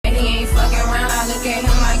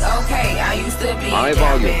high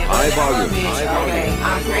volume, high volume, high volume.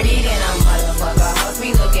 I'm pretty than a motherfucker, hoes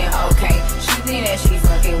be looking okay. She think that she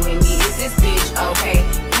fucking with me, is this bitch okay?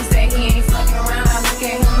 You say he ain't fucking around, I look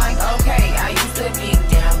at him like okay. I used to be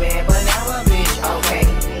down bad, but now a bitch okay.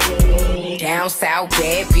 Down south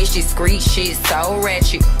bad bitch, discreet shit so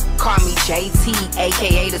ratchet. Call me JT,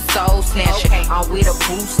 aka the soul snatcher. I'm with a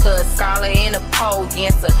booster, a scholar, and a pole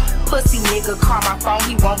dancer. Pussy nigga call my phone,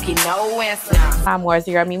 he won't get no answer. I'm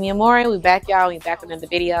your Mimi.amouri. We back, y'all. We back with another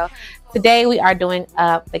video. Today we are doing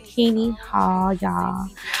a bikini haul, y'all.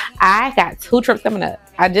 I got 2 trips coming up.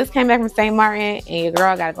 I just came back from St. Martin, and your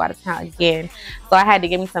girl got to go out of town again. So I had to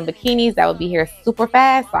get me some bikinis that would be here super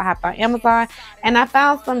fast. So I hopped on Amazon, and I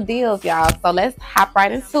found some deals, y'all. So let's hop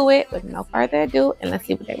right into it with no further ado, and let's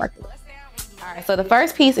see what they work with. All right, so the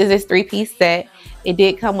first piece is this 3-piece set. It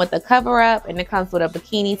did come with a cover up, and it comes with a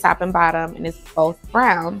bikini top and bottom, and it's both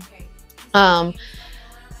brown.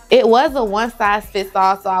 It was a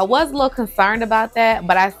one-size-fits-all, so I was a little concerned about that,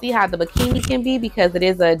 but I see how the bikini can be because it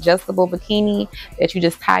is an adjustable bikini that you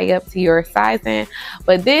just tie up to your sizing.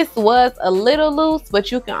 But this was a little loose,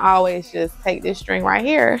 but you can always just take this string right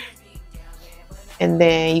here, and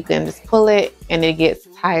then you can just pull it, and it gets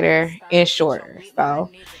tighter and shorter.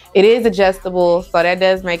 So it is adjustable, so that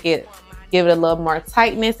does make it give it a little more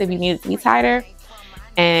tightness if you need it to be tighter.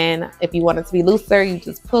 And if you want it to be looser, you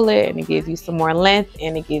just pull it, and it gives you some more length,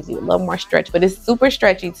 and it gives you a little more stretch. But it's super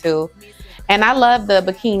stretchy too. And I love the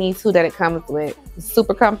bikini too that it comes with. It's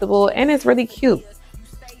super comfortable, and it's really cute.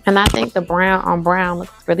 And I think the brown on brown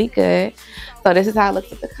looks really good. So this is how it looks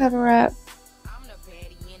with the cover up.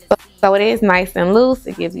 So it is nice and loose.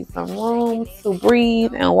 It gives you some room to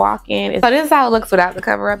breathe and walk in. So this is how it looks without the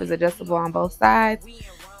cover up. It's adjustable on both sides.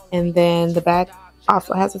 And then the back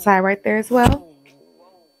also has a tie right there as well.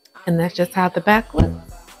 And that's just how the back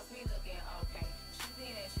looks.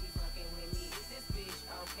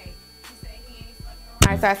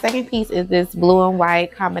 Alright, so our second piece is this blue and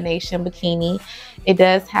white combination bikini. It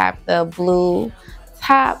does have the blue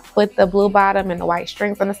top with the blue bottom and the white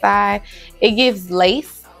strings on the side. It gives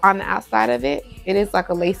lace on the outside of it. It is like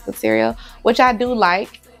a lace material, which I do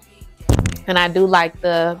like. And I do like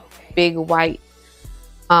the big white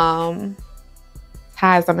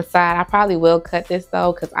ties on the side. I probably will cut this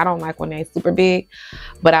though, because I don't like when they're super big,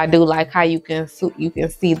 but I do like how you can see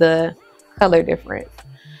the color difference.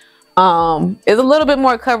 It's a little bit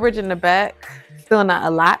more coverage in the back, still not a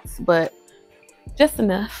lot, but just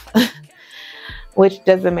enough. which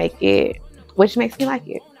makes me like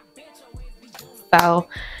it. So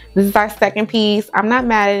this is our second piece. I'm not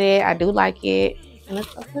mad at it. I do like it. And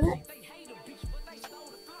let's go to the next.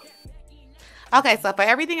 Okay, so for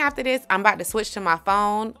everything after this, I'm about to switch to my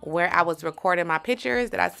phone where I was recording my pictures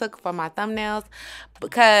that I took for my thumbnails,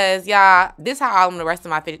 because y'all, this is how all the rest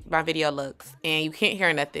of my video looks, and you can't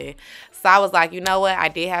hear nothing. So I was like, you know what? I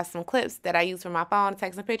did have some clips that I used for my phone to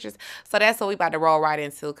take some pictures, so that's what we about to roll right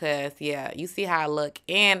into, because yeah, you see how I look,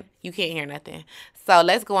 and you can't hear nothing. So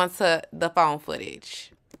let's go into the phone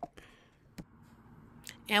footage.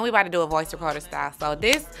 And we about to do a voice recorder style. So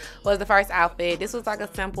this was the first outfit. This was like a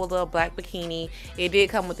simple little black bikini. It did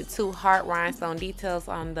come with the 2 heart rhinestone details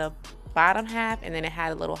on the bottom half, and then it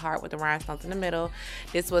had a little heart with the rhinestones in the middle.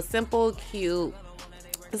 This was simple, cute.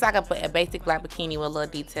 It's like a basic black bikini with a little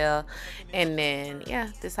detail. And then,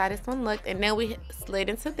 yeah, this is how this one looked. And then we slid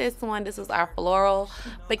into this one. This was our floral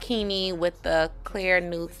bikini with the clear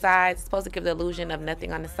nude sides. It's supposed to give the illusion of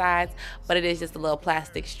nothing on the sides, but it is just a little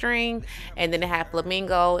plastic string. And then it had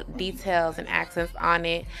flamingo details and accents on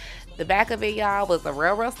it. The back of it, y'all, was a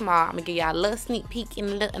real small. I'm gonna give y'all a little sneak peek in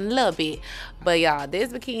a little bit. But y'all,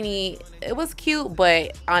 this bikini, it was cute,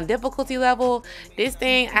 but on difficulty level, this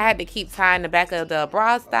thing, I had to keep tying the back of the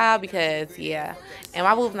bra style because, yeah, and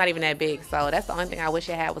my boob's not even that big. So that's the only thing I wish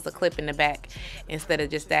I had was a clip in the back instead of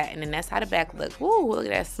just that. And then that's how the back looked. Woo, look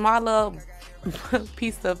at that small little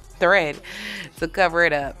piece of thread to cover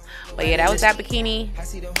it up. But yeah, that was that bikini,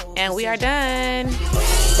 and we are done.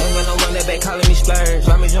 Calling me splurge,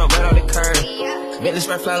 let me jump right on the curb. Make this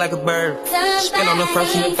right fly like a bird. Spin on the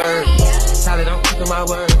first and the third. Solid, I'm keeping my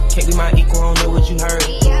word. Can't be my equal, I don't know what you heard.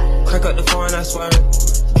 Crack up the foreign, I swear.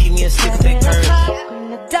 Give me a stick of that curve.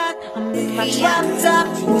 I'm in my drop top,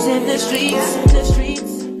 who's in the streets?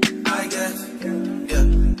 I guess,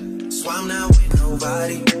 yeah. So I'm not with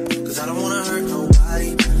nobody, cause I don't wanna hurt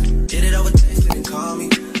nobody. Did it over text, didn't call me.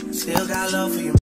 Still got love for you.